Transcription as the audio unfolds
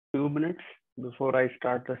few minutes before I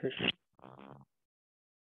start the session.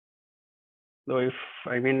 So if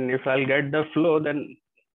I'll get the flow, then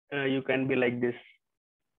you can be like this,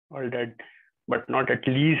 all that, but not at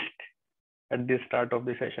least at the start of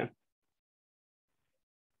the session.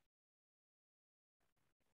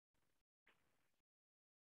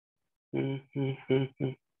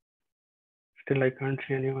 Still, I can't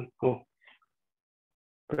see anyone. Oh,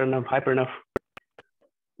 Pranav. Hi, Pranav.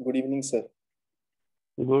 Good evening, sir.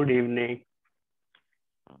 Good evening.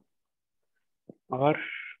 Or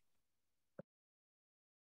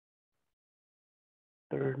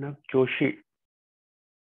Pranav Joshi,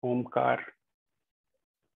 Omkar.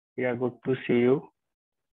 Yeah, good to see you.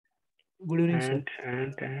 Good evening, and,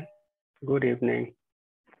 sir. And good evening.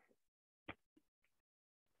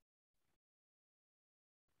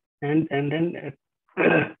 And then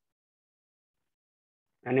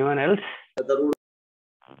anyone else?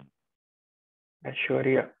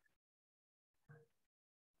 Ashwarya.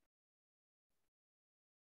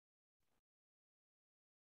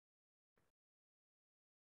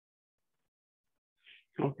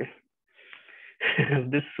 Okay.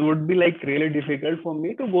 This would be like really difficult for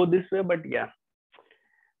me to go this way, but yeah,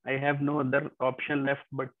 I have no other option left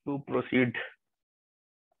but to proceed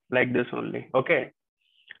like this only. Okay.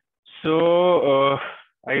 So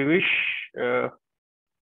I wish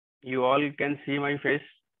you all can see my face,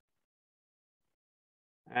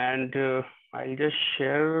 and I'll just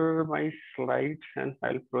share my slides and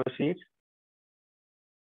I'll proceed.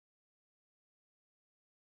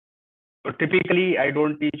 So typically, I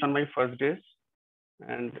don't teach on my first days,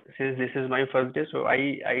 and since this is my first day, so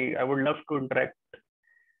I would love to interact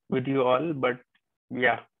with you all, but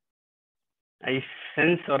yeah, I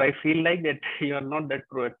sense or I feel like that you are not that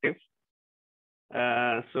proactive.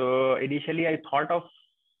 So initially, I thought of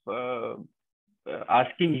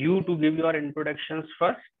asking you to give your introductions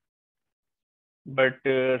first, but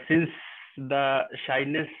since the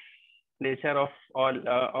shyness nature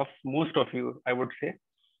of most of you, I would say,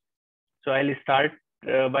 so I'll start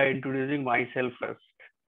by introducing myself first.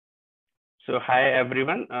 So hi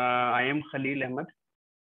everyone, I am Khalil Ahmed.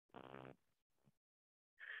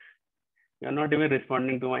 You're not even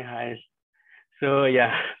responding to my highs. So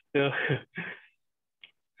yeah,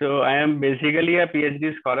 so I am basically a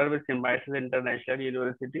PhD scholar with Sem-III International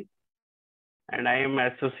University, and I am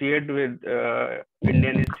associate with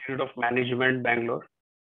Indian Institute of Management, Bangalore.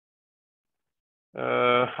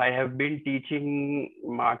 I have been teaching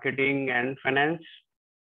marketing and finance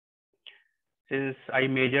since I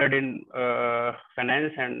majored in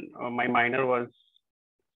finance and my minor was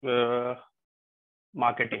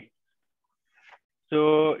marketing.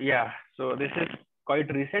 So yeah, so this is quite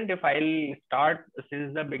recent. If I'll start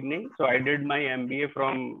since the beginning, so I did my MBA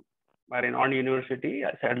from a renowned university,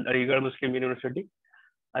 Aligarh Muslim University,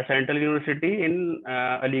 a central university in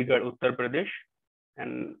Aligarh, Uttar Pradesh,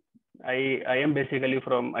 and I am basically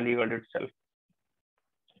from Aligarh itself.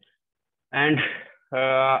 And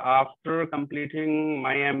after completing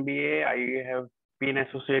my MBA, I have been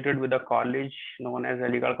associated with a college known as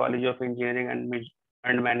Aligarh College of Engineering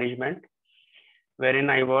and Management, wherein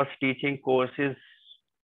I was teaching courses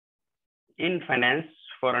in finance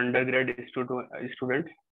for undergrad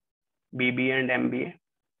students, BBA and MBA.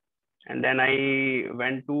 And then I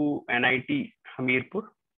went to NIT Hamirpur,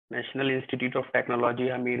 National Institute of Technology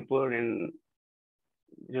Hamirpur,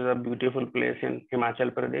 which is a beautiful place in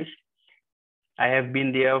Himachal Pradesh. I have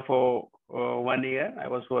been there for 1 year. I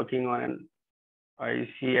was working on an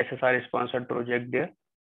ICSSR sponsored project there,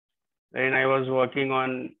 wherein I was working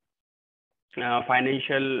on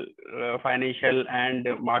financial and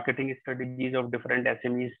marketing strategies of different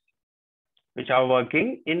SMEs which are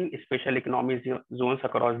working in special economic zones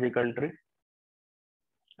across the country.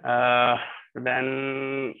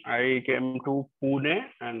 Then I came to Pune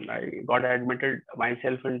and I got admitted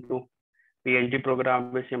myself into PhD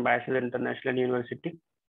program with Sem-III International University.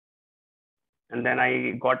 And then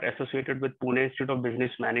I got associated with Pune Institute of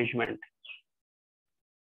Business Management.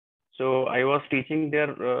 So I was teaching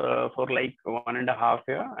there for like 1.5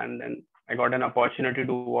 years, and then I got an opportunity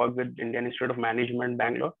to work with Indian Institute of Management,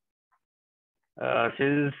 Bangalore.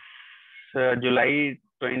 Since July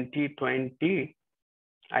 2020,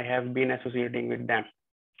 I have been associating with them.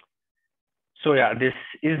 So yeah, this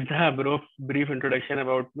is the brief introduction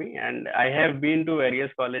about me, and I have been to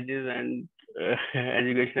various colleges and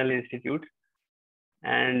educational institutes,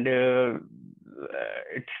 and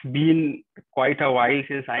it's been quite a while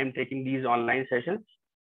since I'm taking these online sessions.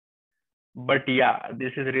 But yeah,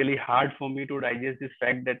 this is really hard for me to digest this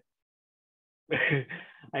fact that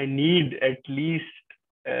I need at least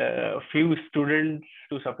a few students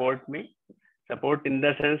to support me. Support in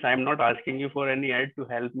the sense I'm not asking you for any help to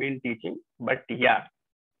help me in teaching, but yeah,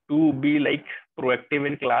 to be like proactive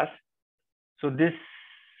in class. So this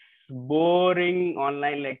boring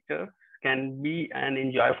online lecture can be an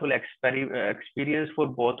enjoyable experience for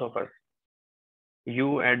both of us,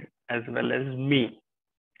 you and as well as me.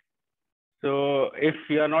 So if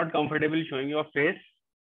you are not comfortable showing your face,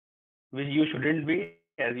 which you shouldn't be,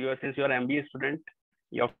 as you are, since you are MBA student,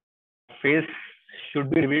 your face should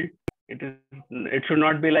be revealed. It should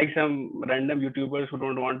not be like some random YouTubers who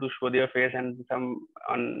don't want to show their face, and some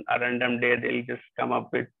on a random day they'll just come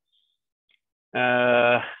up with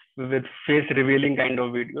face revealing kind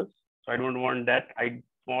of videos. So I don't want that. I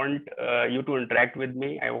want you to interact with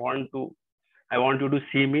me. I want you to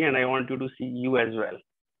see me, and I want you to see you as well.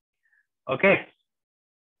 Okay.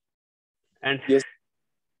 And Yes.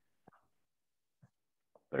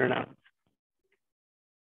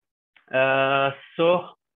 So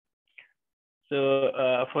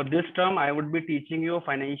for this term, I would be teaching you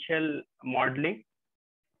financial modeling.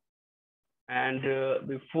 And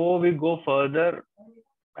before we go further,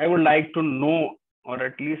 I would like to know, or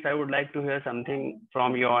at least I would like to hear something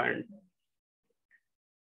from your end.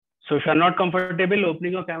 So if you're not comfortable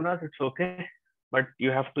opening your cameras, it's okay, but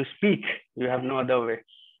you have to speak. You have no other way.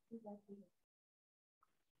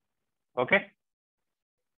 Okay.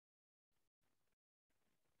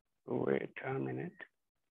 Wait a minute.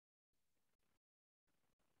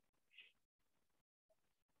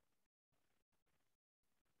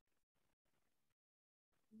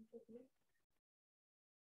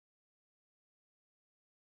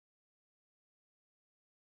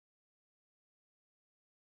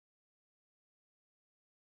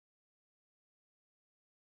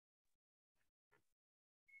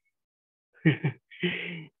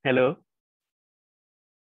 Hello.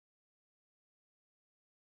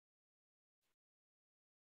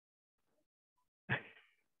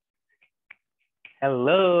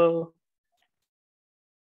 Hello.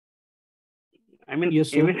 I mean, Yes,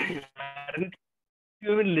 sir. even aren't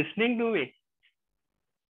you even listening to me?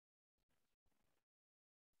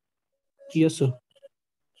 Yes, sir.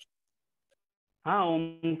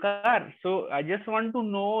 Omkar. So I just want to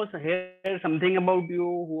know, hear something about you.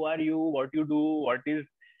 Who are you? What you do? What is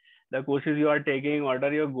the courses you are taking? What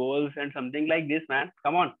are your goals? And something like this, man.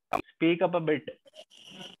 Come on, speak up a bit.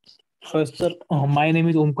 First, sir, my name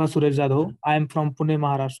is Omkar Suresh Jadhav. I am from Pune,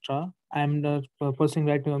 Maharashtra. I am pursuing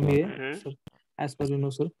right now MBA, sir, as per you know,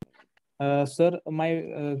 sir. Sir,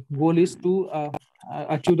 my goal is to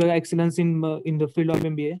achieve the excellence in the field of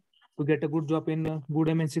MBA, to get a good job in a good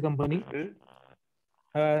MNC company.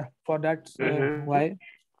 For that, why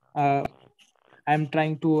I am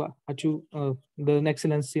trying to achieve the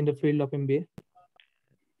excellence in the field of MBA.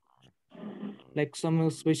 Like some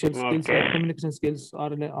special skills like communication skills or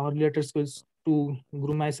related skills to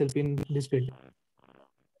grow myself in this field.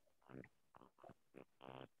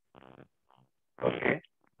 Okay.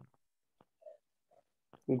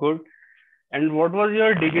 Good. And what was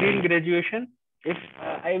your degree in graduation? If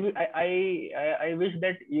I wish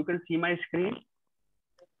that you can see my screen.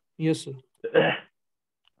 Yes, sir.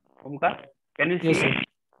 Omkar, can you see? Yes, sir.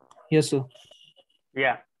 Yes, sir.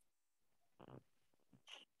 Yeah.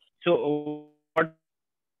 So what?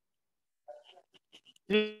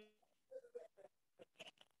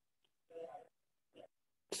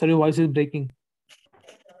 Sir, your voice is breaking.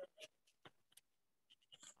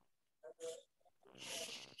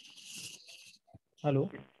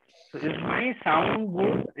 Hello. So is my sound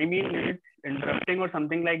good? I mean, is it interrupting or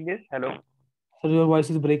something like this? Hello. Sir, your voice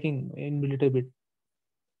is breaking in a little bit.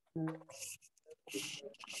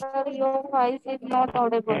 Sir, your voice is not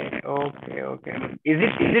audible. Okay. Is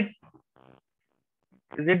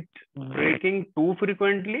it breaking too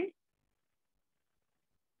frequently?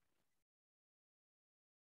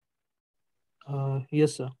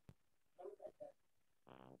 Yes, sir.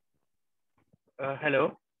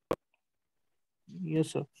 Hello. Yes,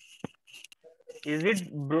 sir. Is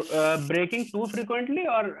it breaking too frequently,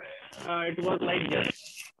 or it was like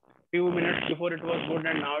just few minutes before it was good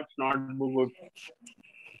and now it's not good?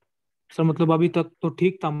 Sir मतलब अभी तक तो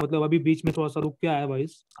ठीक था, मतलब अभी बीच में थोड़ा सा रुक के आया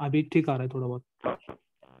वॉइस, अभी ठीक आ रहा है थोड़ा बहुत.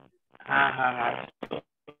 हाँ.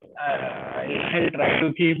 I'll try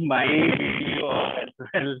to keep my video as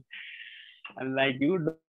well. Like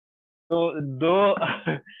you, though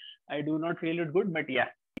I do not feel it good, but yeah,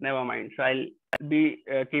 never mind. So I'll be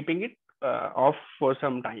keeping it off for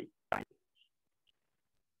some time.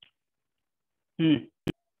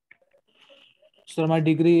 Sir, my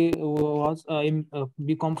degree was in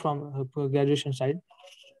BCom from graduation side.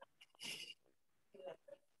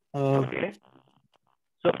 Okay.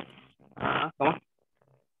 So, come on.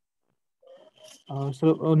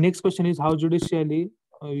 So next question is how judicially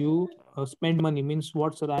you spend money means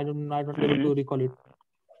what, sir? I'm not able to recall it.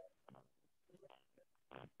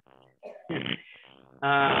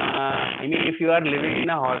 I mean, if you are living in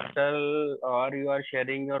a hostel or you are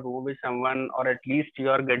sharing your room with someone, or at least you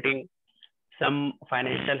are getting some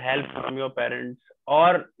financial help from your parents,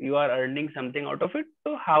 or you are earning something out of it,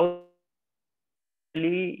 so how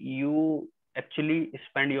you actually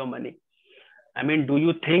spend your money? I mean, do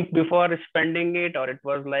you think before spending it, or it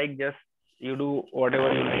was like just you do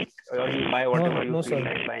whatever you like, or you buy whatever you No, feel sir.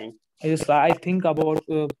 like buying? I think about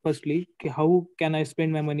firstly how can I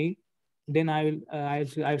spend my money, then I will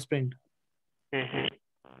I'll spend.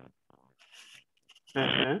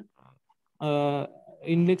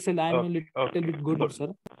 In Excel I'm a little bit good,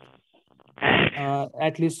 sir.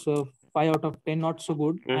 At least 5 out of 10 not so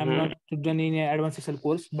good. I'm not done in an advanced Excel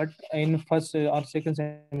course, but in first or second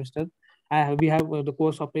semester we have the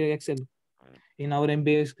course of Excel in our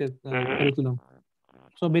MBA curriculum.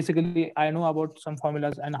 So basically I know about some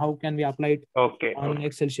formulas and how can we apply it on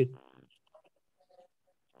Excel sheet.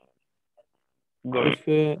 Good.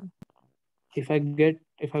 If I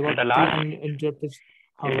got the last, uninterrupted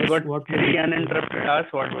hours, if you got 3 uninterrupted hours,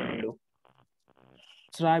 what would you do?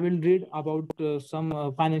 So I will read about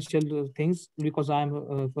some financial things because I'm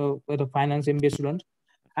a finance MBA student.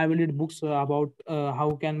 I will read books about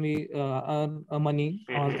how can we earn money,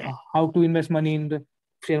 or how to invest money in the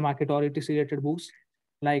share market, or it is related books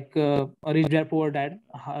like Rich Dad Poor Dad,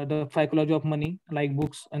 the psychology of money, like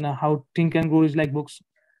books, and how Think and Grow is like books.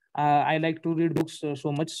 I like to read books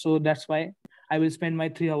so much, so that's why I will spend my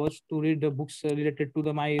 3 hours to read the books related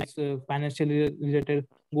to my financially related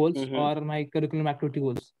goals or my curriculum activity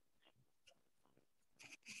goals.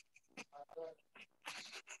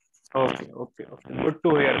 Okay. Good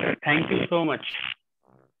to hear that. Thank you so much.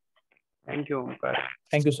 Thank you, Omkar.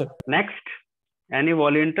 Thank you, sir. Next, any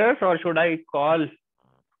volunteers, or should I call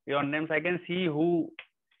your names? I can see who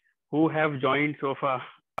have joined so far.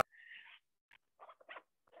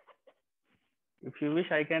 If you wish,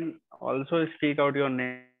 I can also speak out your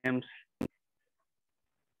names.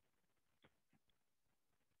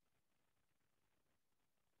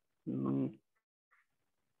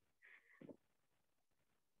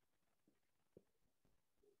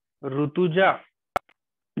 Rutuja.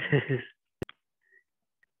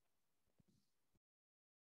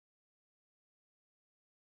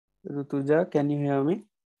 Rutuja, can you hear me?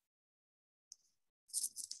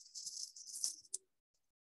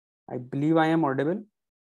 I believe I am audible.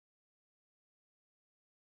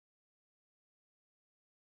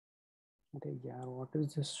 What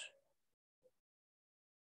is this?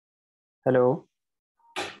 Hello.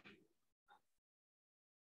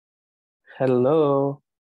 Hello.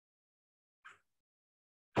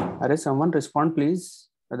 Are someone respond, please,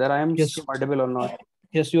 whether I am audible or not.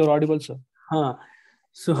 Yes, you are audible, sir.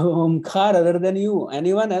 So, Omkar, other than you,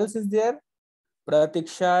 anyone else is there?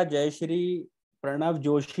 Pratiksha, Jayashri, Pranav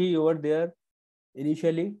Joshi over there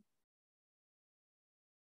initially?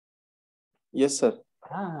 Yes, sir.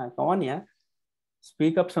 Come on, yeah.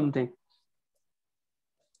 Speak up something.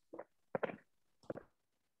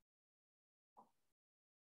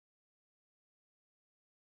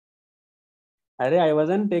 I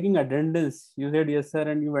wasn't taking attendance. You said yes, sir,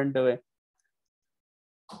 and you went away.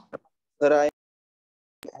 Sir, I am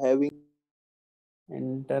having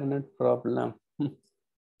internet problem.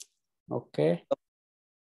 Okay.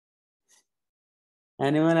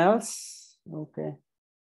 Anyone else? Okay.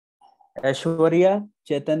 Aishwarya,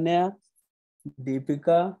 Chaitanya,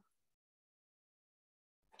 Deepika,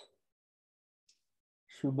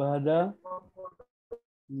 Shubhada,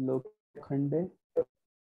 Lokhande.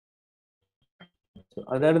 So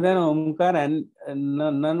other than Omkar, and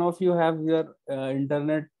none of you have your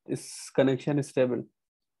internet connection is stable.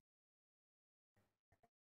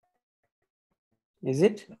 Is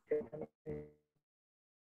it?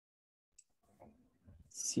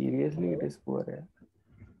 Seriously, it is poor.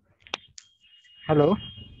 Hello.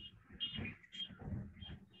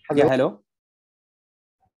 Yeah, hello.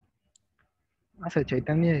 Sir,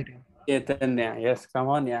 Chaitanya. Chaitanya, yes, come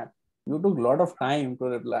on, yeah. You took a lot of time to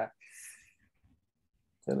reply.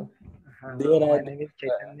 My name is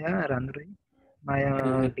Chaitanya Ranuri.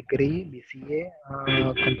 My degree BCA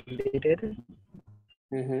completed.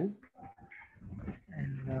 And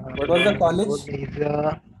what was the college? Is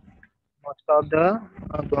most of the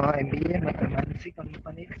MBA MNC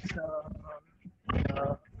companies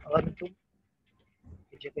earn to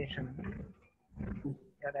education.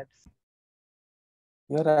 Yeah, that's.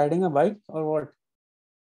 You're riding a bike or what?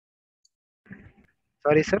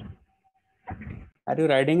 Sorry, sir. Are you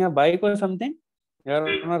riding a bike or something? You're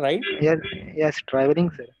on a ride? Yes, yes,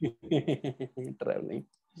 traveling, sir. Traveling.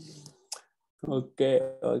 Okay,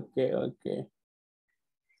 okay, okay.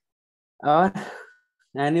 और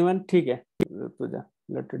anyone? ठीक है, तुझा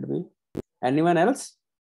let it be. Anyone else?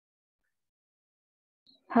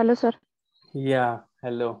 Hello, sir. Yeah,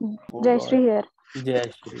 hello. Oh Jai God. Shri here.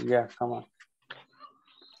 Jai Shri. Yeah, come on.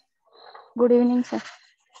 Good evening, sir.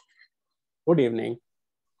 Good evening.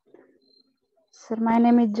 Sir, my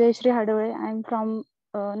name is Jai Shri Hadole. I'm from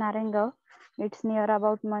Naranga. It's near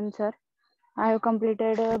about Mansar. I have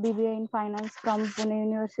completed a BBA in finance from Pune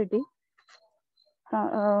University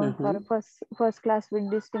for first class with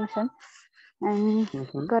distinction. And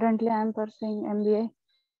currently I am pursuing MBA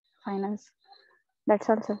finance. That's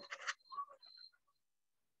all, sir.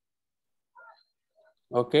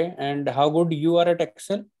 Okay, and how good you are at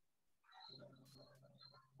Excel?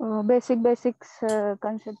 Basics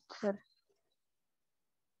concepts, sir.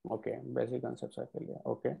 Okay, basic concepts are clear.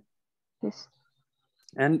 Okay. Yes.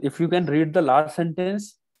 And if you can read the last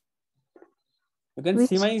sentence, you can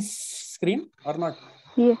see Which? my screen or not?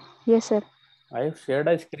 Yeah. Yes, sir. I have shared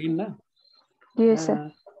a screen, na? Yes,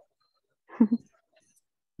 sir.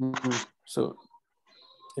 So,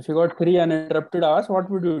 if you got 3 uninterrupted hours, what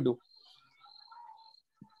would you do?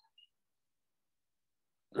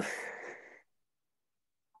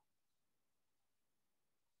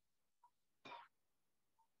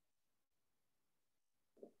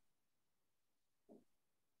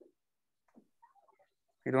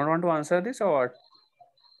 You don't want to answer this or what?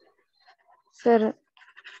 Sir,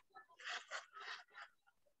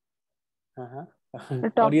 Or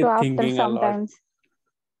talk to you're after thinking a lot? sometimes.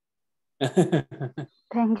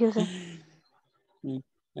 Thank you, sir.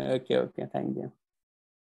 Okay, okay, thank you.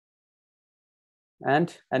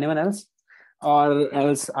 And anyone else? Or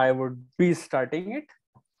else I would be starting it.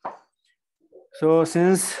 So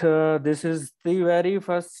since this is the very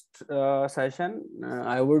first session,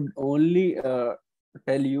 I would only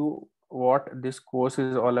tell you what this course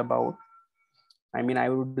is all about. I mean, I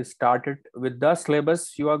would start it with the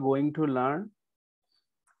syllabus you are going to learn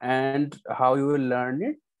and how you will learn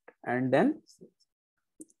it, and then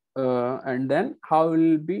how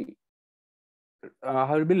will be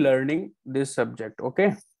learning this subject.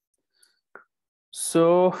 Okay.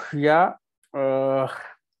 So yeah,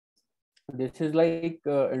 this is like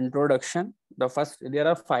introduction. There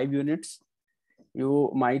are 5 units.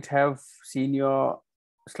 You might have seen your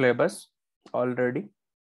syllabus already.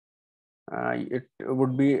 It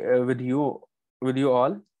would be with you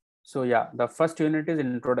all. So yeah, the first unit is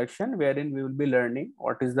introduction, wherein we will be learning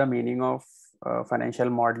what is the meaning of financial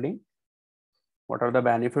modeling, what are the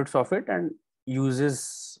benefits of it, and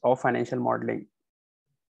uses of financial modeling.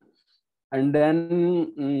 And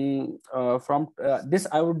then from this,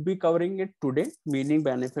 I would be covering it today, meaning,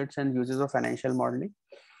 benefits, and uses of financial modeling.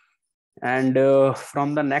 And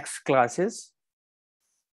from the next classes,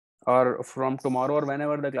 or from tomorrow, or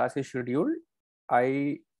whenever the class is scheduled,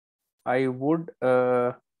 I would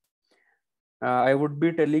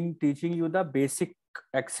be teaching you the basic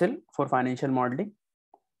Excel for financial modeling,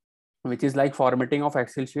 which is like formatting of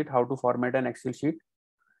Excel sheet, how to format an Excel sheet,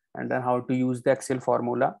 and then how to use the Excel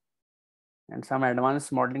formula, and some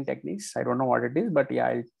advanced modeling techniques. I don't know what it is, but yeah,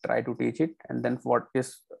 I'll try to teach it. And then what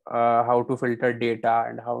is how to filter data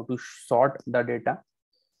and how to sort the data,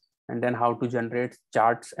 and then how to generate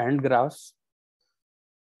charts and graphs,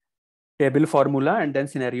 table formula, and then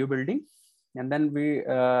scenario building. And then we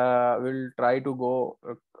will try to go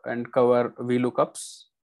and cover VLOOKUPs,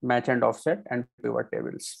 match and offset, and pivot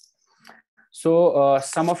tables. So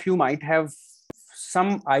some of you might have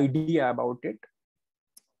some idea about it.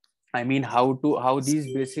 I mean, how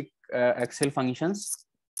these basic Excel functions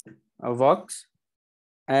works.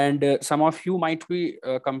 And some of you might be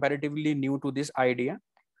comparatively new to this idea,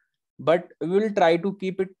 but we will try to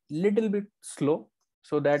keep it little bit slow,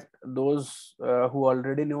 so that those who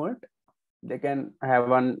already know it, they can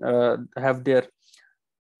have their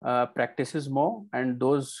practices more, and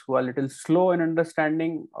those who are little slow in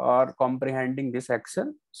understanding or comprehending this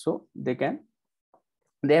Excel, so they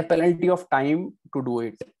have plenty of time to do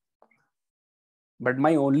it. But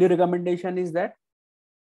my only recommendation is that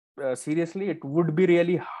seriously, it would be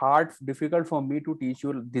really difficult for me to teach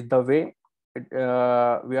you the way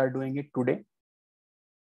we are doing it today,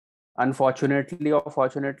 unfortunately or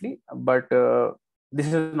fortunately. But this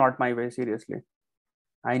is not my way. Seriously,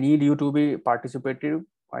 I need you to be participative,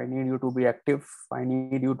 I need you to be active, I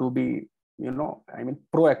need you to be,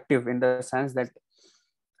 proactive, in the sense that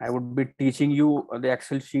I would be teaching you the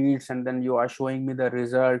Excel sheets, and then you are showing me the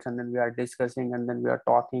results, and then we are discussing, and then we are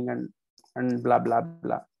talking, and blah blah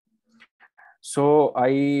blah. So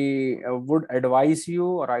I would advise you,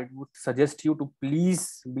 or I would suggest you to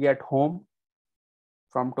please be at home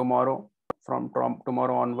from tomorrow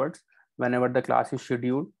onwards, whenever the class is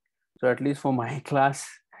scheduled. So at least for my class,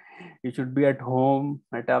 you should be at home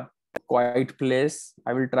at a quiet place.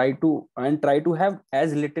 I will try to have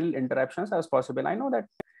as little interruptions as possible. I know that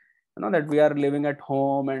we are living at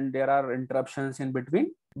home and there are interruptions in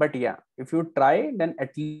between, but yeah, if you try, then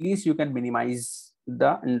at least you can minimize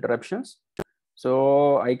the interruptions.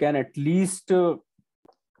 So I can at least I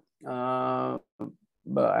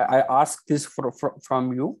ask this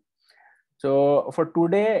from you. So for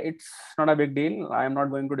today, it's not a big deal. I am not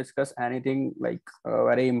going to discuss anything like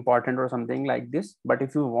very important or something like this. But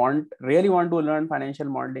if you really want to learn financial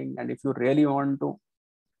modeling, and if you really want to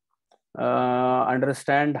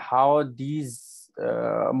understand how these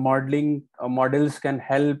modeling models can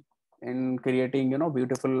help in creating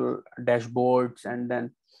beautiful dashboards, and then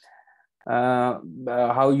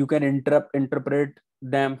how you can interpret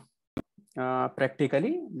them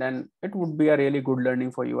practically, then it would be a really good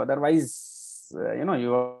learning for you. Otherwise,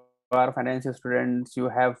 you are financial students, you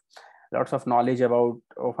have lots of knowledge about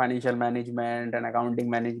financial management and accounting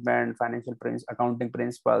management, accounting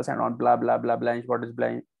principles, and on blah blah blah blah. What is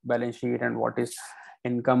balance sheet, and what is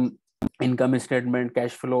income statement,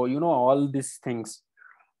 cash flow, all these things.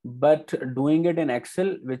 But doing it in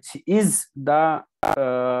Excel, which is the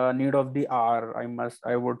need of the hour,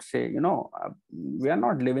 I would say, we are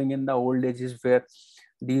not living in the old ages where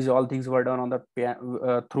these all things were done on the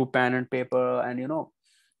through pen and paper, and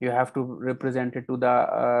you have to represent it to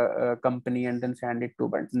the company and then send it to.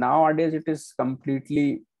 But nowadays it is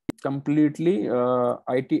completely IT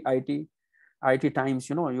times.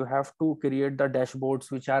 You have to create the dashboards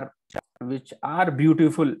which are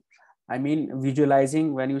beautiful. I mean,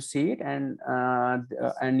 visualizing when you see it, and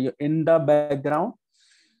in the background,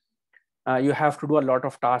 you have to do a lot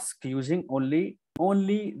of tasks using only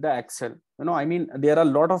the Excel. I mean, there are a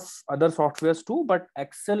lot of other softwares too, but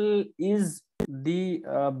Excel is the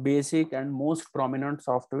basic and most prominent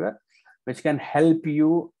software which can help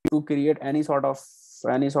you to create any sort of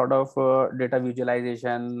data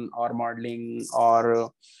visualization or modeling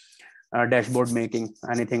or dashboard making,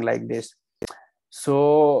 anything like this.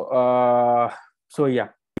 So yeah,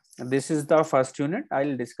 this is the first unit.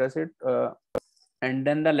 I'll discuss it, and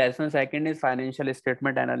then the lesson second is financial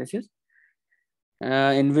statement analysis,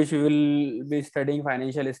 in which we will be studying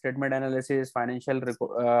financial statement analysis, financial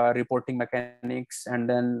reporting mechanics, and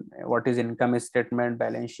then what is income statement,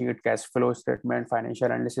 balance sheet, cash flow statement, financial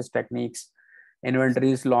analysis techniques,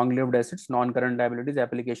 inventories, long-lived assets, non-current liabilities,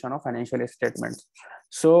 application of financial statements.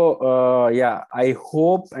 So yeah, I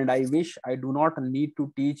hope and I wish I do not need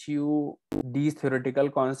to teach you these theoretical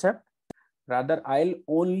concepts. Rather, I'll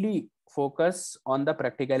only focus on the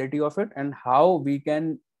practicality of it and how we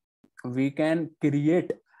can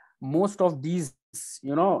create most of these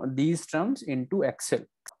these terms into Excel.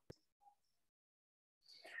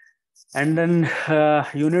 And then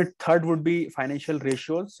unit third would be financial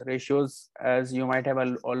ratios. Ratios, as you might have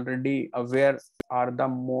already aware, are the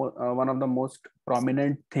one of the most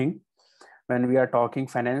prominent thing when we are talking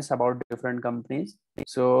finance about different companies.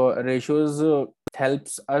 So ratios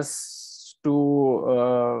helps us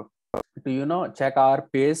to check our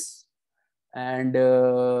pace and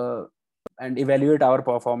evaluate our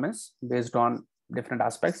performance based on different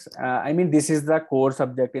aspects. I mean, this is the core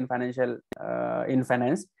subject in in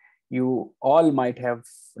finance. You all might have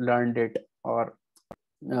learned it or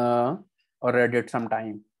read it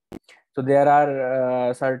sometime. So there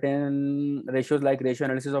are certain ratios like ratio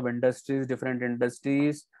analysis of industries, different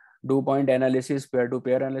industries, dew point analysis,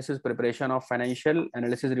 peer-to-peer analysis, preparation of financial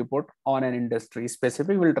analysis report on an industry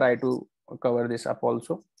specific. We'll try to cover this up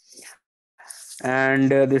also. And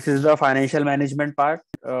this is the financial management part.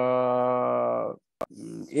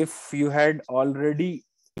 If you had already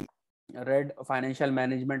read financial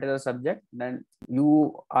management as a subject, then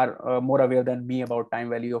you are more aware than me about time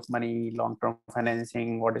value of money, long-term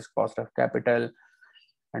financing, what is cost of capital,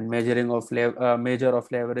 and measure of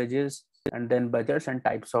leverages, and then budgets and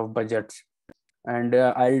types of budgets. And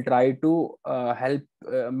I'll try to help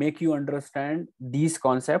make you understand these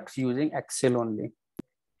concepts using Excel only.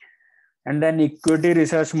 And then equity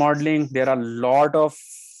research modeling, there are a lot of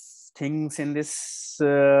things in this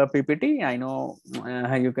PPT. I know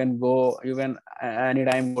you can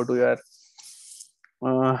anytime go to your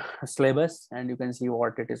syllabus and you can see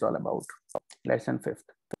what it is all about. Lesson 5th.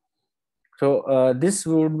 So this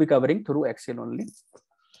we would be covering through Excel only.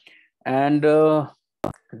 And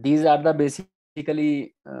these are the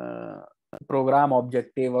basically program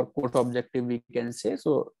objective or course objective, we can say.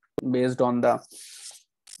 So based on the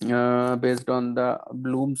based on the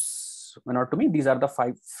Bloom's anatomy. These are the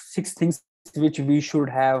 6 things which we should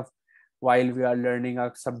have while we are learning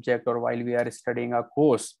a subject or while we are studying a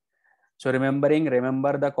course. So remember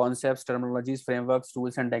the concepts, terminologies, frameworks,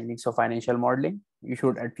 tools, and techniques of financial modeling. You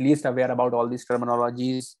should at least aware about all these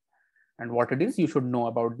terminologies and what it is. You should know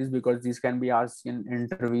about this because these can be asked in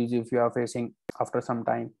interviews if you are facing after some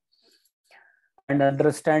time. And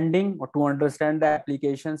understanding or to understand the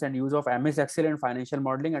applications and use of MS Excel and financial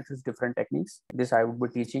modeling and its different techniques. This I would be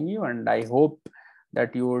teaching you, and I hope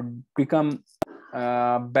that you would become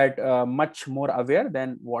much more aware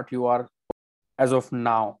than what you are as of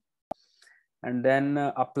now. And then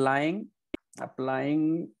develop,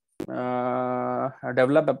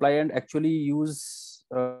 apply, and actually use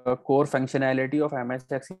core functionality of MS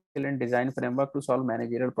Excel and design framework to solve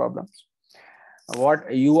managerial problems.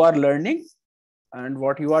 What you are learning and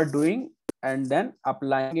what you are doing, and then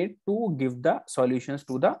applying it to give the solutions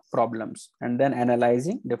to the problems, and then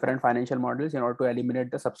analyzing different financial models in order to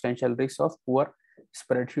eliminate the substantial risks of poor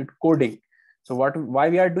spreadsheet coding. So why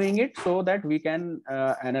we are doing it? So that we can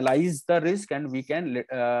analyze the risk and we can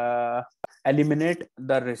eliminate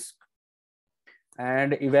the risk.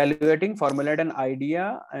 And evaluating, formulate an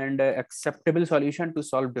idea and acceptable solution to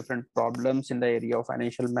solve different problems in the area of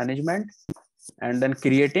financial management. And then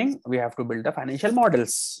creating, we have to build the financial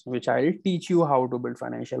models, which I'll teach you how to build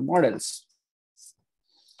financial models.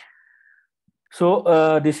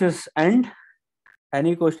 So this is end.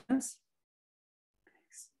 Any questions?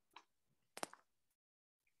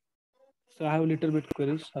 So I have a little bit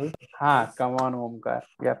queries. Come on, Omkar.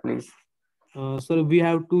 Yeah, please. Sir, we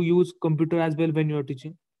have to use computer as well when you are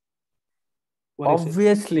teaching.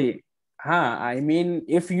 Obviously. I mean,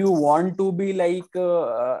 if you want to be like,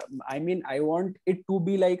 I want it to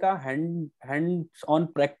be like a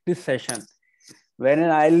hands-on practice session,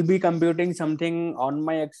 wherein I'll be computing something on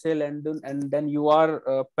my Excel and then you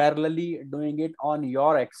are parallelly doing it on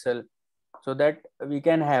your Excel, so that we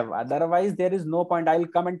can have. Otherwise, there is no point. I'll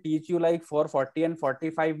come and teach you like for 40 and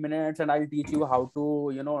 45 minutes, and I'll teach you how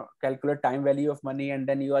to, calculate time value of money, and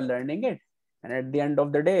then you are learning it. And at the end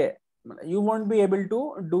of the day, you won't be able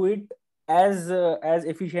to do it as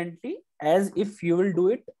efficiently as if you will do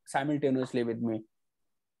it simultaneously with me.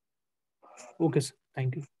 Okay, sir.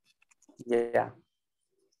 Thank you. Yeah.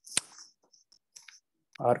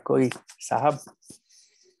 और कोई साहब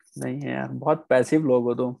नहीं है यार, बहुत passive लोग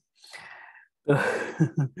हो तुम.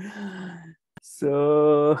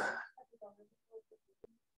 So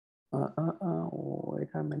wait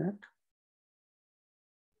a minute.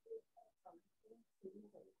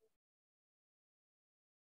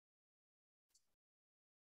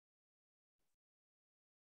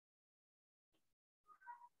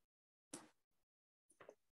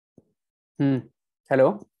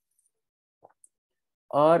 Hello.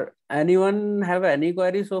 Or anyone have any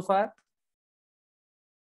query so far?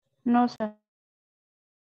 No, sir.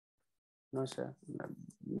 No, sir.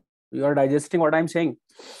 You are digesting what I'm saying,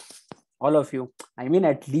 all of you. I mean,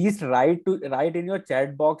 at least write in your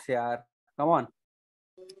chat box, yaar. Come on.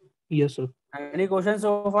 Yes, sir. Any questions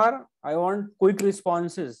so far? I want quick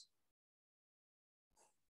responses.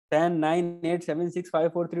 10, 9, 8, 7, 6,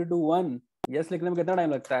 5, 4, 3, 2, 1. Yes, लिखने में कितना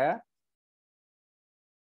time लगता है?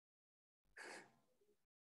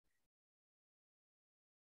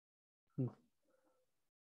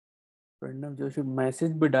 Pranav Joshi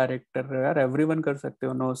message भी direct कर रहे हो यार, एवरीवन कर सकते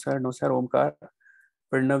हो. No sir Omkar.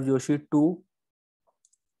 Pranav Joshi 2.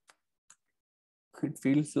 It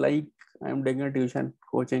feels like I'm taking a tuition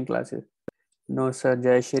coaching classes. No sir.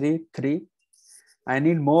 Jayashri 3. I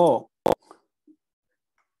need more.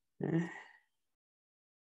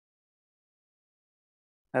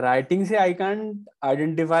 Writing say I can't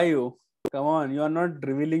identify you. Come on, you are not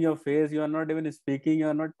revealing your face, you are not even speaking, you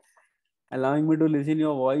are not allowing me to listen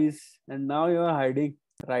your voice, and now you are hiding,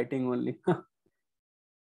 writing only.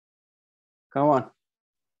 Come on.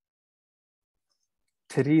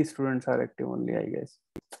 3 students are active only, I guess.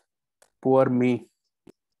 Poor me.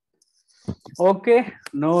 Okay,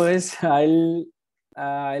 no worries.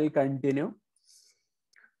 I'll continue.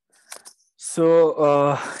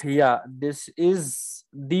 So yeah, this is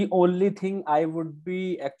the only thing I would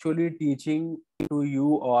be actually teaching to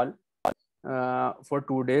you all for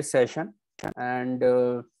today's session. And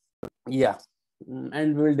yeah,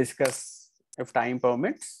 and we'll discuss, if time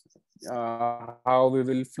permits, how we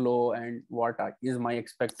will flow and what is my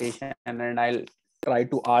expectation, and I'll try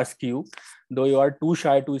to ask you, though you are too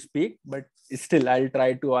shy to speak, but still I'll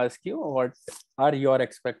try to ask you what are your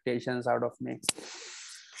expectations out of me.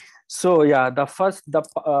 So yeah, the first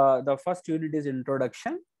unit is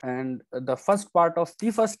introduction, and the first part of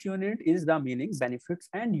the first unit is the meaning, benefits,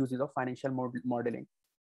 and uses of financial modeling.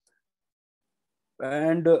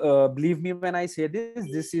 And believe me when I say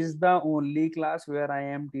this is the only class where I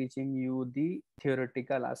am teaching you the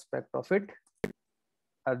theoretical aspect of it.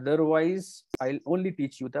 Otherwise, I'll only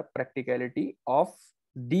teach you the practicality of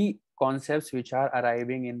the concepts which are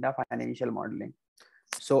arriving in the financial modeling.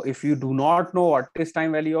 So if you do not know what is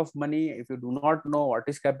time value of money, if you do not know what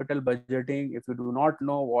is capital budgeting, if you do not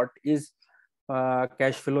know what is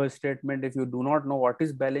cash flow statement, if you do not know what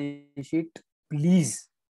is balance sheet, please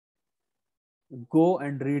go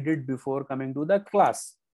and read it before coming to the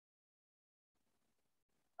class.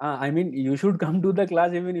 I mean, you should come to the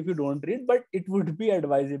class even if you don't read, but it would be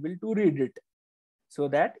advisable to read it, so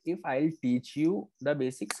that if I'll teach you the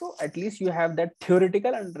basics, so at least you have that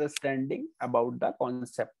theoretical understanding about the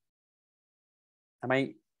concept. Am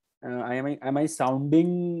I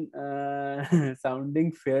sounding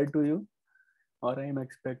sounding fair to you, or I'm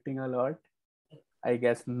expecting a lot? I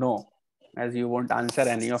guess no, as you won't answer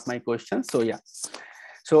any of my questions. So yeah.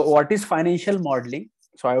 So what is financial modeling?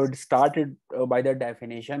 So I would start it by the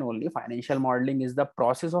definition only. Financial modeling is the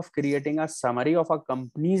process of creating a summary of a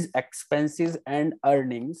company's expenses and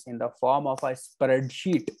earnings in the form of a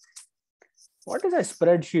spreadsheet. What is a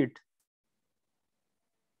spreadsheet?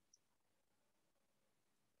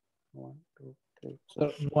 1, 2, 3.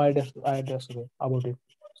 Sir, no idea sir, about it.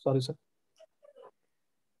 Sorry, sir.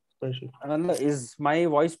 Spreadsheet. Is my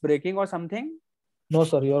voice breaking or something? No,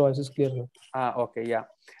 sir. Your voice is clear, sir. Okay, yeah.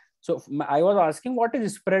 So I was asking, what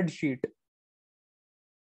is spreadsheet?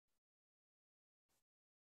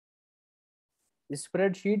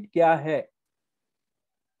 Spreadsheet क्या है?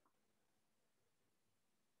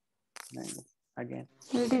 Again.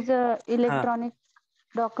 It is a electronic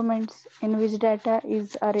documents in which data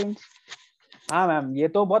is arranged. हाँ ma'am, ये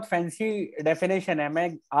तो बहुत fancy definition है.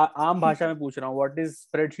 मैं आम भाषा में पूछ रहा हूँ, व्हाट इज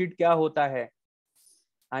स्प्रेडशीट क्या होता है?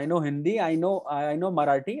 I know Hindi, I know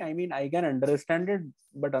Marathi. I mean, I can understand it,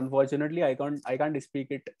 but unfortunately, I can't speak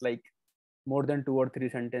it like more than 2 or 3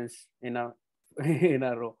 sentences in a in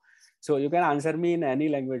a row. So you can answer me in any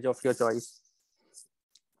language of your choice.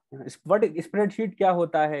 What spreadsheet क्या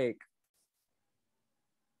होता है?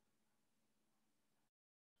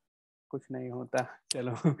 कुछ नहीं होता.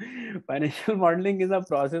 चलो. Financial modeling is a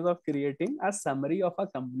process of creating a summary of a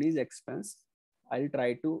company's expense. I'll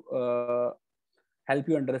try to help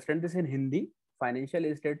you understand this in Hindi.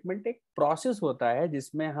 Financial statement एक process होता है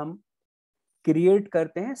जिसमें हम क्रिएट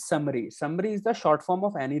करते हैं summary. Summary is the short form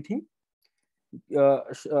of anything.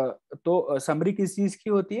 तो summary किस चीज की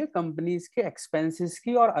होती है? कंपनीज के एक्सपेंसेस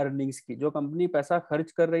की और अर्निंग्स की. जो कंपनी पैसा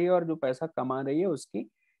खर्च कर रही है और जो पैसा कमा रही है उसकी,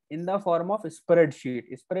 in the form of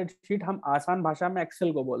spreadsheet. Spreadsheet हम आसान भाषा में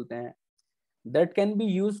एक्सेल को बोलते हैं. That can be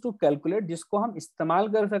use to calculate, जिसको हम इस्तेमाल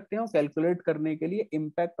कर सकते हैं कैलकुलेट करने के लिए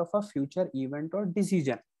impact of a future event और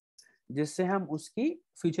डिसीजन, जिससे हम उसकी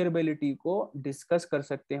फ्यूचरेबिलिटी को डिस्कस कर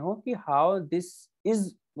सकते हो कि how this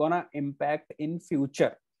is gonna impact in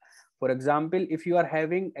future. For example, if you are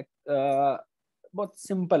having बहुत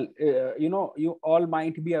simple, you all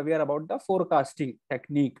might be aware about the forecasting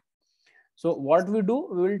technique. So what we do,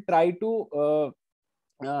 we will try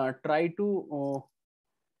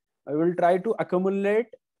to accumulate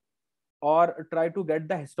or try to get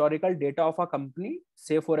the historical data of a company,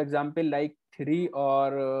 say for example like 3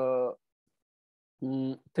 or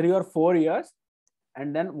 4 years,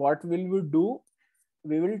 and then what will we do?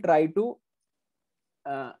 We will try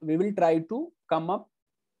to come up.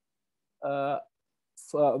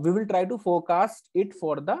 We will try to forecast it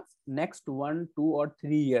for the next 1, 2, or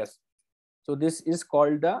 3 years. So this is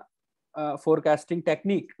called the forecasting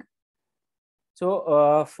technique. So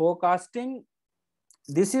forecasting,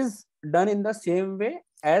 this is done in the same way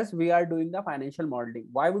as we are doing the financial modeling.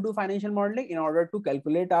 Why we do financial modeling? In order to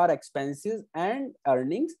calculate our expenses and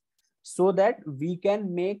earnings, so that we can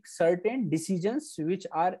make certain decisions which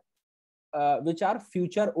are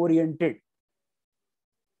future oriented.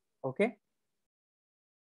 Okay.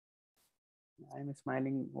 I'm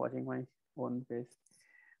smiling watching my own face.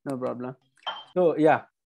 No problem. So yeah,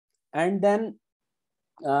 and then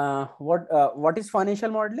what is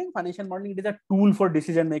financial modeling? Financial modeling, it is a tool for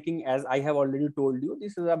decision making, as I have already told you.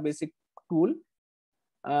 This is a basic tool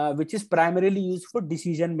which is primarily used for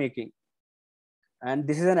decision making, and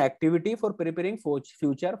this is an activity for preparing for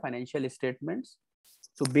future financial statements.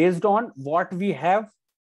 So based on what we have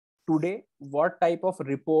today, what type of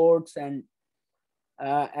reports and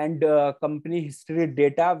company history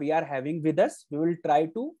data we are having with us, we will try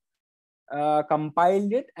to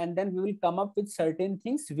compiled it, and then we will come up with certain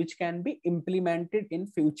things which can be implemented in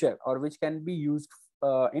future or which can be used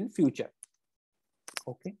in future.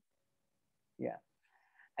 Okay. Yeah.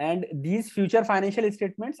 And these future financial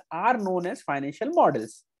statements are known as financial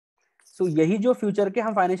models. So यही जो future के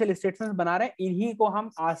हम financial statements बना रहे हैं, इन्हीं को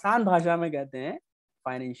हम आसान भाषा में कहते हैं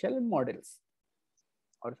फाइनेंशियल मॉडल्स,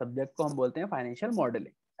 और सब्जेक्ट को हम बोलते हैं financial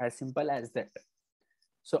modelling. As simple as that.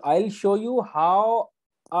 So I will show you how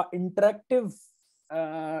a interactive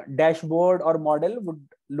dashboard or model would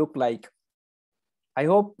look like. I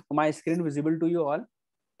hope my screen visible to you all.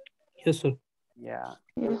 Yes, sir. Yeah.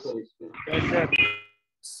 Yes. Yes, sir.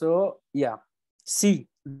 So yeah, see,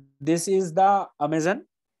 this is the Amazon.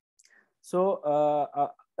 So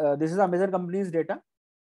this is Amazon company's data.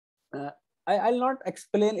 I'll not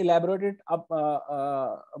elaborate it up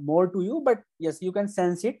more to you, but yes, you can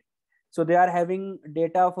sense it. So they are having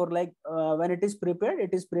data for like when it is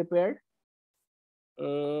prepared,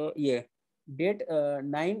 yeah, date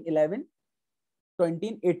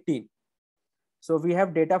 9/11/2018. So we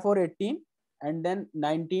have data for 18, and then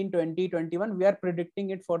 19, 20, 21. We are predicting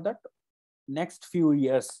it for the next few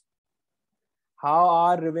years. How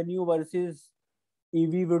our revenue versus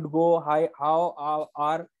EV would go high, how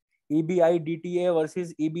our EBI DTA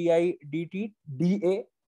versus EBI DA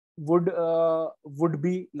would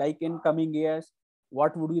be like in coming years.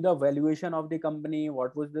 What would be the valuation of the company?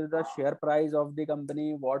 What was the share price of the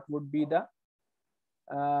company? What would be the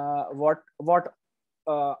what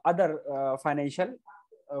other financial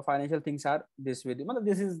things are this way.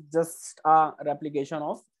 This is just a replication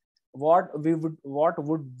of what would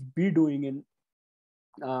be doing in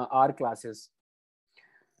our classes.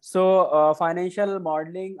 So financial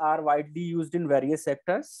modeling are widely used in various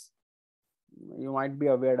sectors. You might be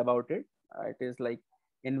aware about it. It is like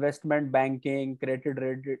investment banking, credit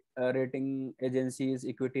rating agencies,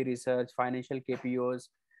 equity research, financial KPOs,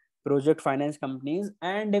 project finance companies,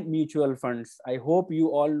 and mutual funds. I hope you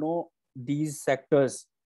all know these sectors,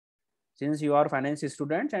 since you are finance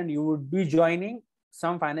students and you would be joining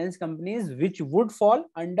some finance companies which would fall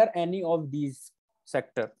under any of these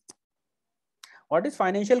sector. What is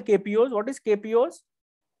financial KPOs? What is KPOs?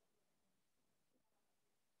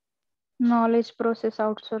 Knowledge process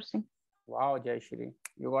outsourcing. Wow, Jayashri,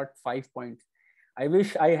 you got 5 points. I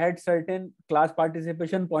wish I had certain class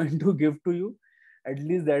participation point to give to you. At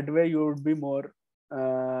least that way you would be more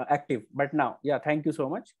active. But now, yeah, thank you so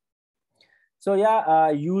much. So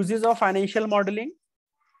yeah, uses of financial modeling.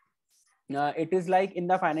 It is like in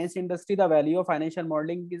the finance industry, the value of financial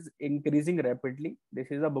modeling is increasing rapidly.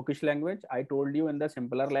 This is a bookish language. I told you in the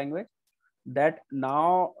simpler language that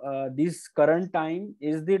now this current time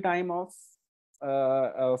is the time of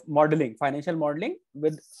modeling, financial modeling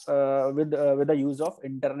with the use of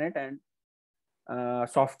internet and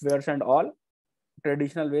softwares and all.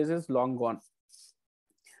 Traditional ways is long gone.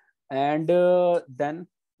 And then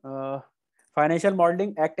financial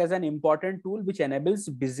modeling act as an important tool which enables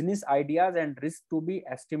business ideas and risk to be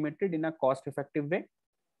estimated in a cost-effective way.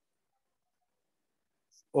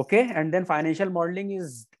 Okay, and then financial modeling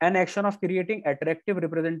is an action of creating attractive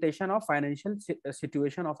representation of financial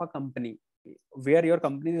situation of a company. Where your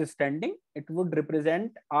company is standing, it would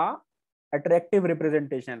represent a attractive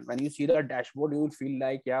representation. When you see the dashboard, you will feel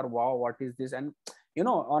like, yeah, wow, what is this? And you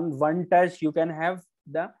know, on one touch, you can have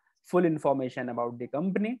the full information about the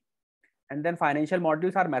company. And then financial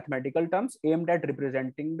models are mathematical terms aimed at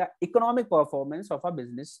representing the economic performance of a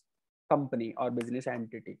business company or business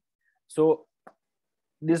entity. So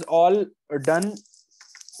this all done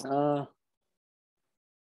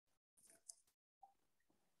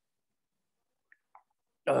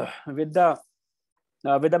with the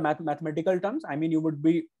mathematical terms. I mean, you would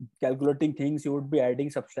be calculating things, you would be adding,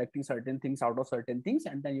 subtracting certain things out of certain things,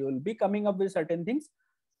 and then you will be coming up with certain things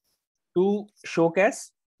to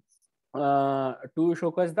showcase the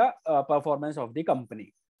performance of the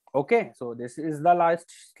company. Okay, so this is the last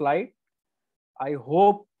slide. I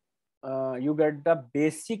hope you get the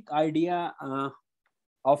basic idea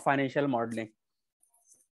of financial modeling.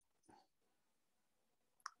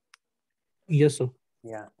 Yes, sir.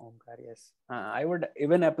 Yeah, Omkar, yes. I would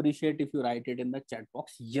even appreciate if you write it in the chat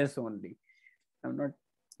box. Yes, only. I'm not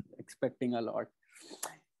expecting a lot.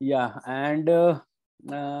 Yeah, and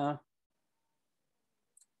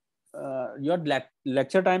your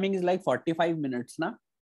lecture timing is like 45 minutes, na?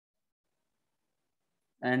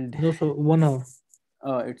 And no, sir, 1 hour.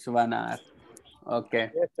 Oh, it's 1 hour. Okay.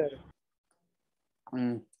 Yes, sir.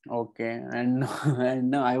 Okay. And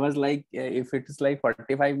no, I was like, if it's like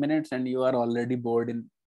 45 minutes and you are already bored in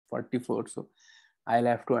 44, so I'll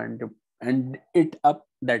have to end it up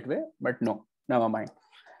that way. But no, never mind.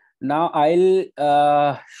 Now I'll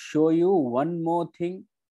show you one more thing.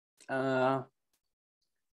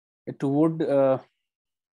 It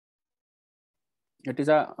is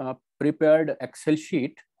a prepared Excel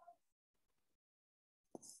sheet.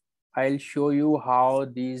 I'll show you how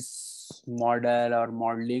these model or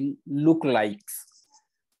modeling look like.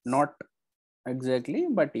 Not exactly,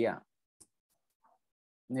 but yeah,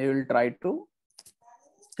 we will try to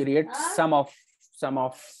create some of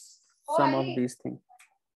these things.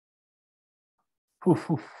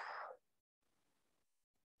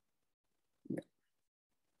 Yeah.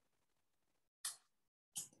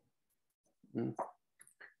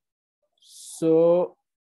 So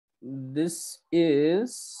this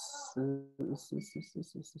is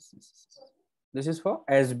for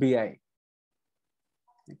SBI.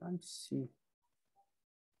 I can't see.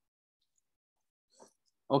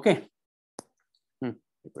 Okay.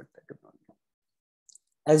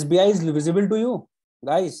 SBI is visible to you,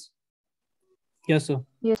 guys? Yes, sir.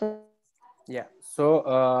 Yes, sir. Yeah.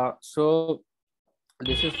 So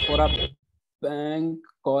this is for a bank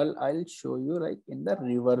call. I'll show you like in the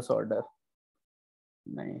reverse order.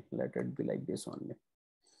 Let it be like this only.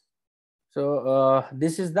 So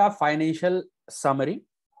this is the financial summary.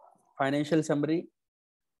 Financial summary.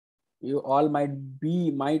 You all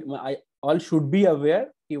all should be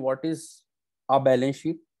aware what is a balance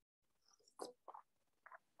sheet.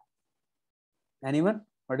 Anyone?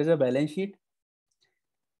 What is a balance sheet?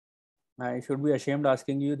 I should be ashamed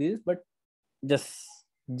asking you this, but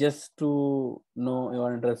just to know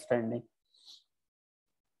your understanding.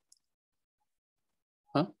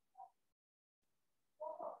 Huh?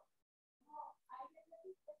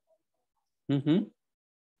 It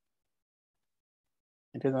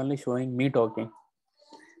is only showing me talking.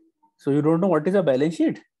 So you don't know what is a balance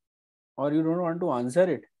sheet, or you don't want to answer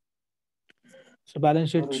it? So balance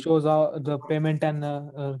sheet shows the payment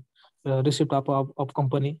and receipt of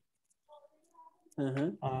company.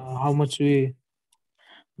 How much we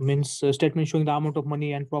means statement showing the amount of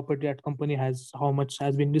money and property that company has, how much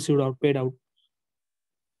has been received or paid out.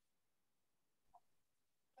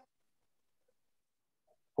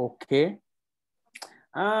 Okay.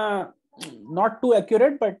 Not too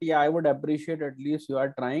accurate, but yeah, I would appreciate at least you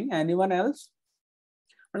are trying. Anyone else?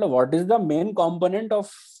 What is the main component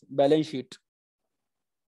of balance sheet?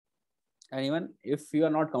 Anyone? If you are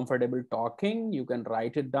not comfortable talking, you can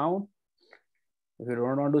write it down. If you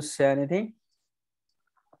don't want to say anything,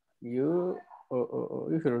 you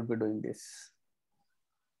shouldn't be doing this.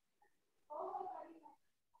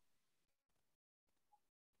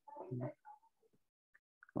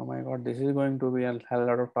 Oh my God, this is going to be a hell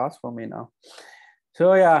lot of task for me now.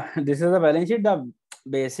 So yeah, this is the balance sheet. The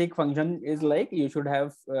basic function is like you should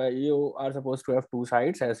have, you are supposed to have two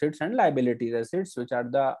sides, assets and liabilities. Assets, which are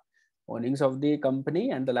the earnings of the company,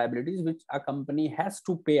 and the liabilities which a company has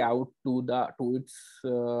to pay out to its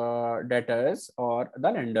debtors or the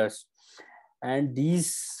lenders. And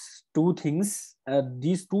these two things,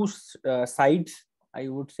 these two sides, I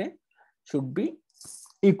would say, should be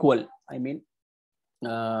equal. I mean,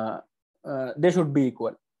 they should be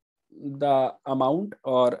equal. The amount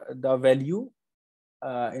or the value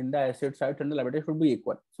in the asset side and the liability should be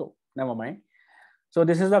equal. So never mind. So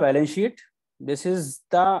this is the balance sheet. This is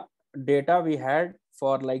the data we had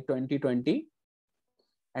for like 2020,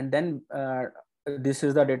 and then this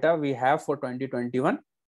is the data we have for 2021,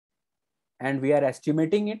 and we are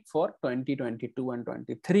estimating it for 2022 and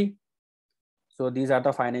 23. So these are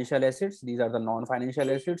the financial assets, these are the non-financial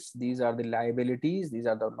assets, these are the liabilities, these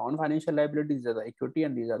are the non-financial liabilities, these are the equity,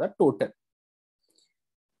 and these are the total.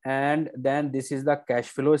 And then this is the cash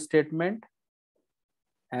flow statement,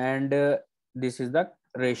 and this is the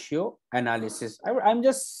ratio analysis. I'm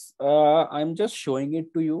just showing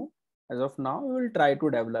it to you as of now. We will try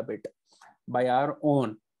to develop it by our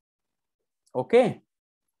own. Okay.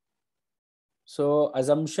 So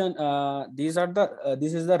assumption, these are the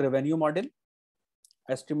this is the revenue model.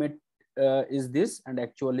 Estimate is this, and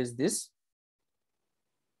actual is this.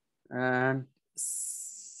 And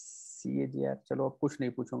चलो अब कुछ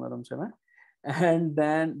नहीं पूछूंगा तुमसे मैं. And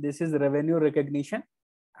then this is revenue recognition.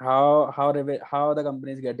 How the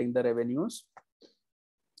company is getting the revenues.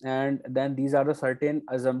 And then these are the certain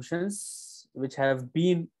assumptions which have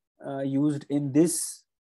been used in this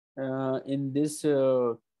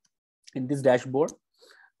dashboard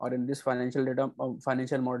or in this financial data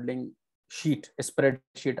financial modeling sheet, a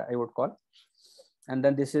spreadsheet I would call. And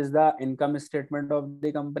then this is the income statement of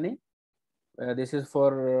the company. This is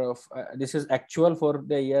for this is actual for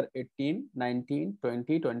the year 18, 19,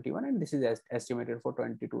 20, 21, and this is estimated for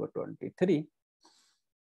 22 or 23,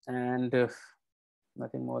 and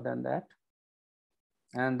nothing more than that.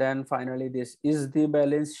 And then finally, this is the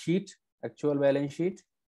balance sheet, actual balance sheet,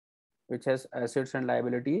 which has assets and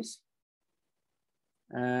liabilities.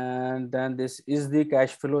 And then this is the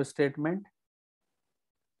cash flow statement.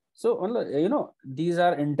 So, you know, these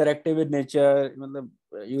are interactive in nature.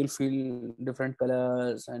 You will feel different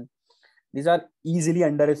colors, and these are easily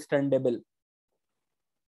understandable.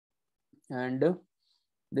 And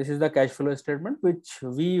this is the cash flow statement, which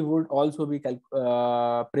we would also be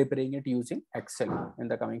preparing it using Excel in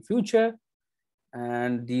the coming future.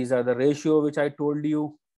 And these are the ratio which I told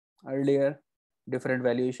you earlier. Different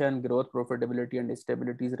valuation, growth, profitability, and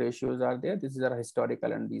stability ratios are there. These are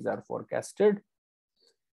historical and these are forecasted.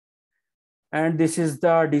 And this is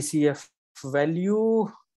the DCF value.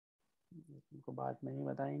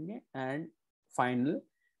 And final,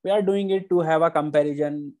 we are doing it to have a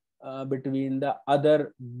comparison between the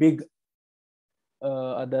other big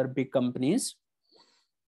companies.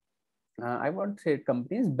 I won't say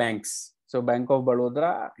companies, banks. So Bank of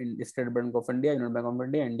Baroda, State Bank of India, Union Bank of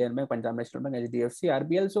India, Indian Bank, Punjab National Bank, HDFC,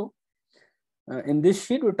 RBL. So in this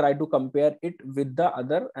sheet, we try to compare it with the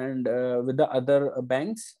other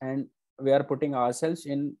banks, and we are putting ourselves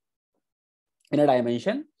in a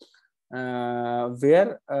dimension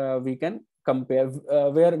where we can compare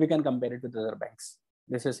it with other banks.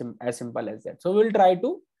 This is as simple as that. So we'll try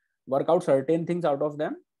to work out certain things out of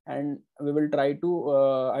them, and we will try to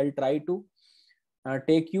I'll try to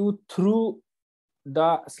take you through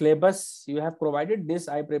the syllabus you have provided. This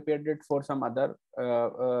I prepared it for some other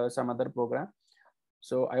program,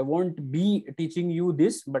 so I won't be teaching you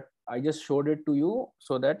this, but I just showed it to you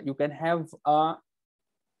so that you can have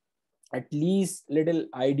at least little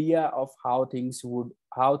idea of how things you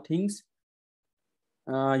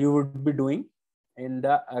would be doing in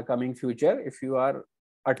the coming future if you are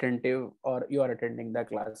attentive or you are attending the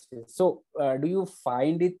classes. So do you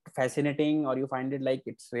find it fascinating, or you find it like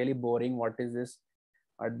it's really boring? What is this?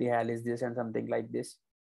 What the hell is this? And something like this?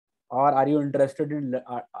 Or are you interested in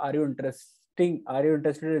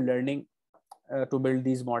learning to build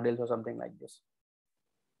these models or something like this?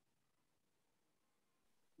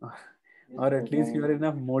 Or at least you are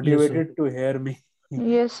enough motivated to hear me.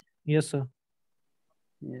 Yes. Yes, sir.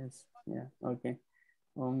 Yes. Yeah. Okay.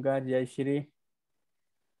 Omkar, जय श्री,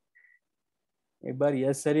 एक बार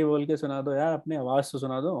yes sir ही बोल के सुना दो यार, अपनी आवाज तो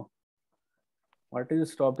सुना दो. What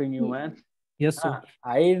is stopping you, man? Yes, sir.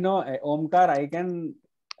 I know, Omkar, I can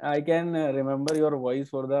remember your voice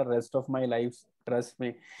for the rest of my life. Trust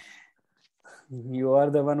me. You are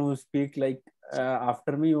the one who speak like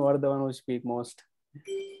after me. You are the one who speak most.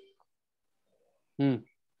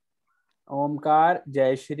 Omkar,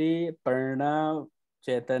 Jayashree, Pranav,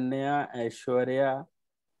 Chaitanya, Aishwarya,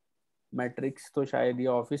 matrix तो शायद ये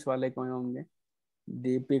office वाले कोई होंगे,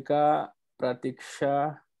 दीपिका, प्रतीक्षा,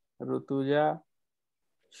 ऋतुजा,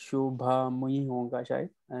 शुभामुई होगा शायद.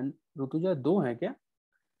 And Rutuja 2 है क्या?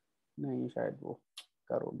 नहीं, शायद वो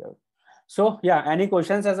करोगे. So yeah, any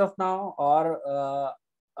questions as of now, or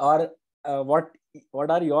what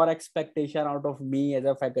are your expectation out of me as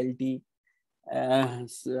a faculty,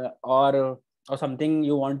 or something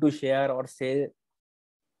you want to share or say?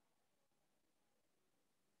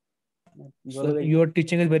 So your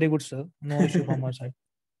teaching is very good, sir. No issue from our side.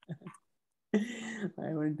 I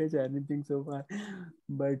haven't touched anything so far,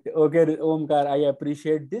 but okay, Omkar, I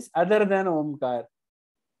appreciate this. Other than Omkar,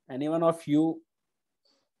 anyone of you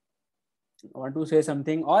want to say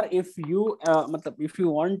something, or if you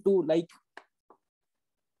want to, like,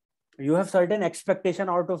 you have certain expectation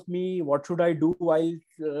out of me, what should I do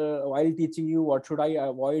while teaching you, what should I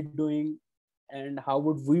avoid doing, and how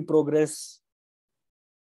would we progress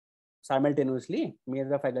simultaneously, me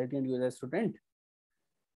as a faculty and you as a student?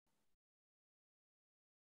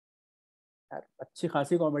 यार अच्छी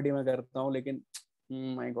खासी comedy में करता हूँ, लेकिन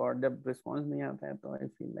my God, जब response नहीं आता है तो I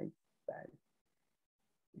feel like bad.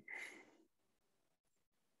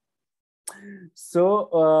 So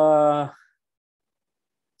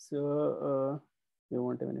you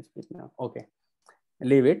won't even speak now. Okay,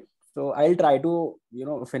 leave it. So I'll try to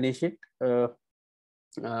finish it,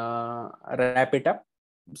 wrap it up.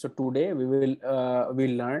 So today we will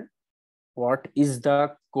we'll learn what is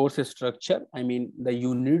the course structure, I mean the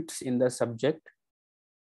units in the subject,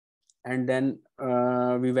 and then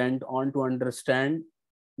we went on to understand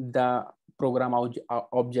the program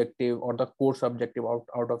objective or the course objective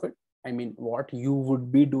out of it. I mean what you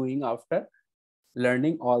would be doing after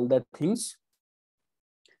learning all the things.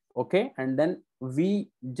 Okay, and then we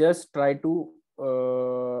just try to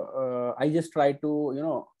I just try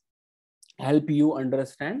to help you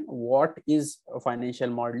understand what is financial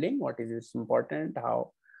modeling, what is its important,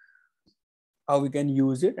 how how we can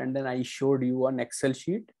use it, and then I showed you an Excel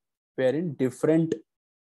sheet wherein different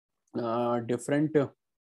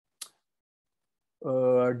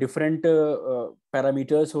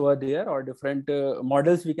parameters over there, or different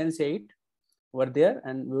models, we can say it, were there,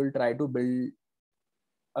 and we will try to build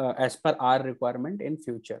as per our requirement in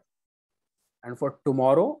future. And for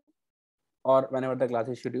tomorrow, or whenever the class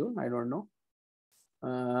is scheduled, I don't know,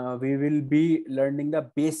 we will be learning the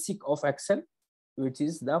basic of Excel, which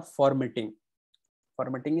is the formatting.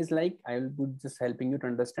 Formatting is like, I will be just helping you to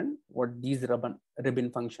understand what these ribbon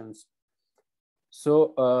functions.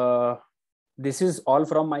 So this is all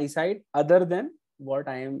from my side, other than what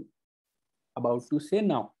I am about to say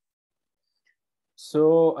now.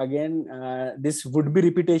 So again, this would be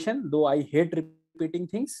repetition, though I hate repeating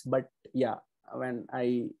things, but yeah, when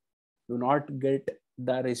I do not get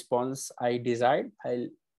the response I desired,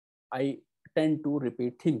 I tend to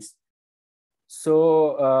repeat things.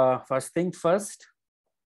 So first thing first,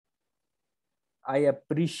 I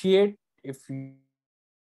appreciate if you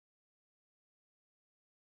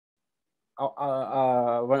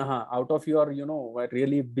out of your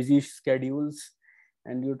really busy schedules,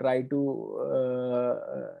 and you try to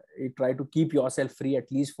keep yourself free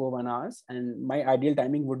at least for 1 hour, and my ideal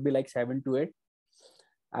timing would be like 7 to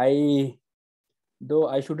 8. Though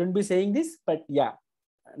I shouldn't be saying this, but yeah,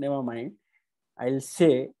 never mind, I'll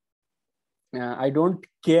say, I don't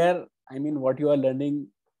care, I mean, what you are learning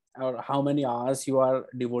or how many hours you are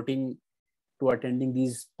devoting to attending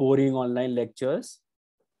these boring online lectures,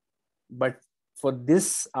 but for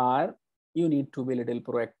this hour you need to be a little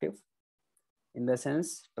proactive. In the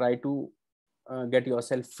sense, try to get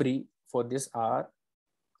yourself free for this hour.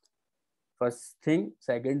 First thing.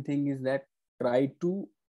 Second thing is that try to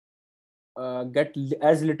get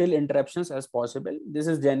as little interruptions as possible. This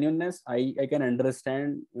is genuineness. I can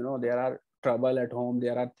understand, there are trouble at home,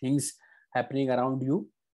 there are things happening around you,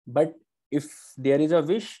 but if there is a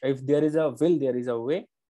wish, if there is a will, there is a way.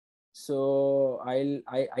 So I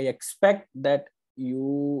expect that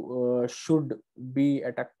you should be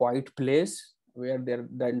at a quiet place where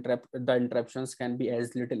the interruptions can be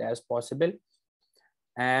as little as possible,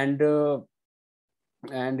 and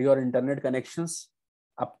your internet connections.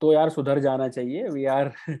 अब तो यार सुधर जाना चाहिए. We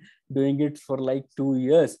are doing it for like 2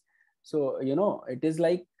 years, so it is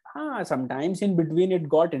like sometimes in between it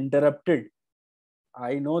got interrupted.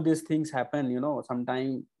 I know these things happen,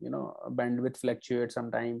 sometimes bandwidth fluctuates,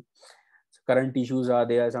 sometimes current issues are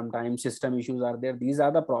there, sometimes system issues are there. These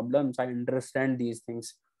are the problems. I understand these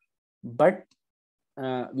things, but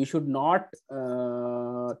we should not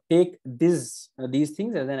take these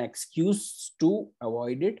things as an excuse to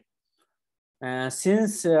avoid it.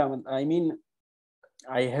 Since I mean,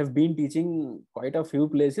 I have been teaching quite a few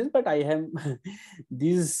places, but I have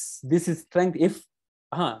this strength. If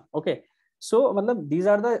okay, so these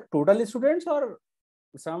are the total students, or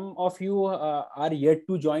some of you are yet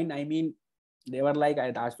to join. I mean, they were like,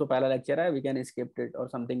 "Aaj to pehla lecture hai, we can skip it," or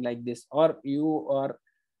something like this. Or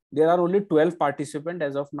there are only 12 participants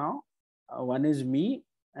as of now. One is me,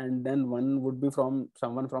 and then one would be from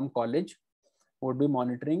someone from college would be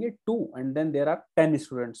monitoring it too, and then there are 10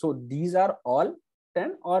 students. So these are all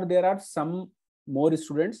 10, or there are some more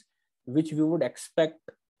students which we would expect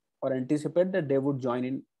or anticipate that they would join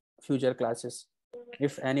in future classes.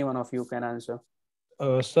 If any one of you can answer.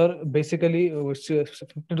 Sir, basically 15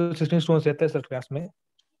 to 16 students रहते हैं sir class में.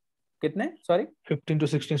 कितने? Sorry? 15 to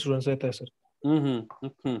 16 students रहते हैं sir.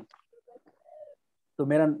 तो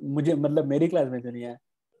मुझे मेरी class में तो नहीं है.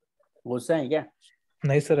 गुस्सा है क्या?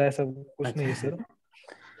 नहीं सर, ऐसा कुछ नहीं है सर.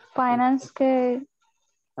 फाइनेंस के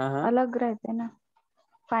अलग रहते हैं ना,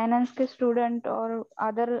 फाइनेंस के स्टूडेंट और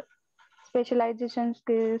अदर स्पेशलाइजेशंस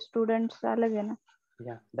के स्टूडेंट्स अलग है ना.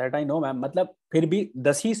 Yeah, that I know, ma'am. फिर भी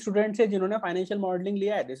 10 ही स्टूडेंट्स है जिन्होंने फाइनेंशियल मॉडलिंग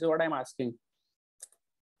लिया है. This is what I'm asking.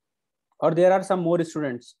 Or there are some more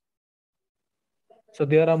students? So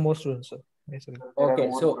there are more students, sir. Basically.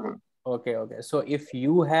 Okay. So if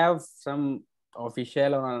you have some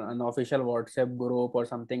official or unofficial WhatsApp group or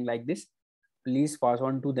something like this, please pass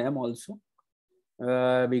on to them also.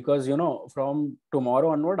 Because from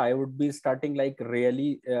tomorrow onward I would be starting like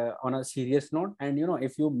really on a serious note, and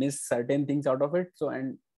if you miss certain things out of it, so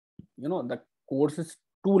and the course is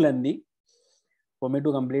too lengthy for me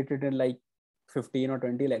to complete it in like 15 or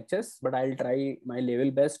 20 lectures, but I'll try my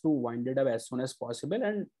level best to wind it up as soon as possible,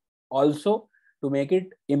 and also to make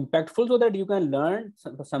it impactful so that you can learn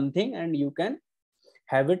something and you can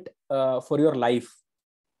have it for your life,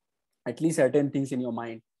 at least certain things in your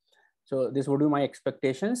mind. So this would be my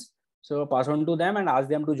expectations. So pass on to them and ask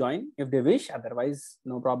them to join if they wish. Otherwise,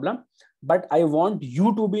 no problem. But I want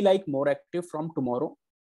you to be like more active from tomorrow.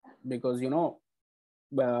 because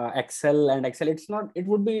Excel, it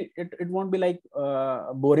won't be like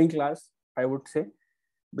a boring class, I would say,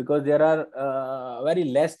 because there are very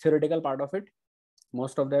less theoretical part of it.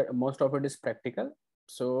 Most of it is practical.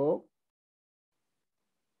 So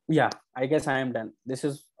yeah, I guess I am done. This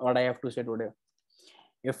is what I have to say today.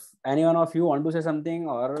 If any one of you want to say something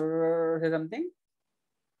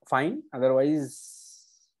fine. Otherwise,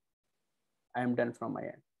 I am done from my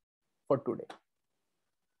end for today.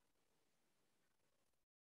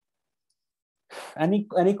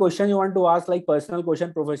 Any question you want to ask, like personal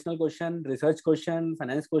question, professional question, research question,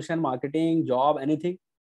 finance question, marketing, job, anything?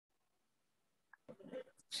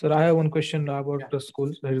 Sir, I have one question about the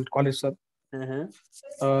school, college, sir.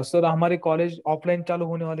 Sir हमारे college offline चालू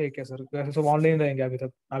होने वाले हैं क्या sir? वैसे सब online रहेंगे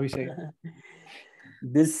अभी से?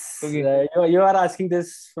 This you are asking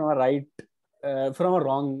this from a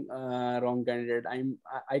wrong candidate.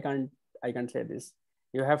 I can't say this.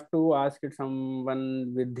 You have to ask it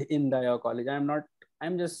someone within your college.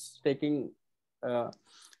 I'm just taking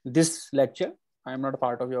this lecture. I'm not a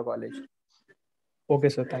part of your college. Okay,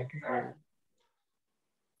 sir. Thank you.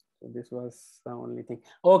 So this was the only thing.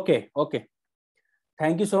 Okay.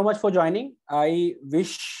 Thank you so much for joining. I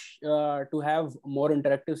wish to have more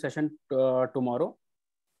interactive session tomorrow.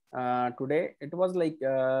 Today it was like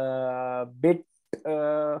a bit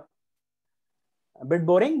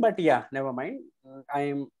boring, but yeah, never mind. I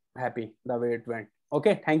am happy the way it went.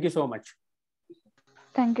 Okay, thank you so much.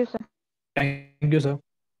 Thank you, sir. Thank you, sir.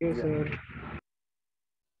 Thank you, sir.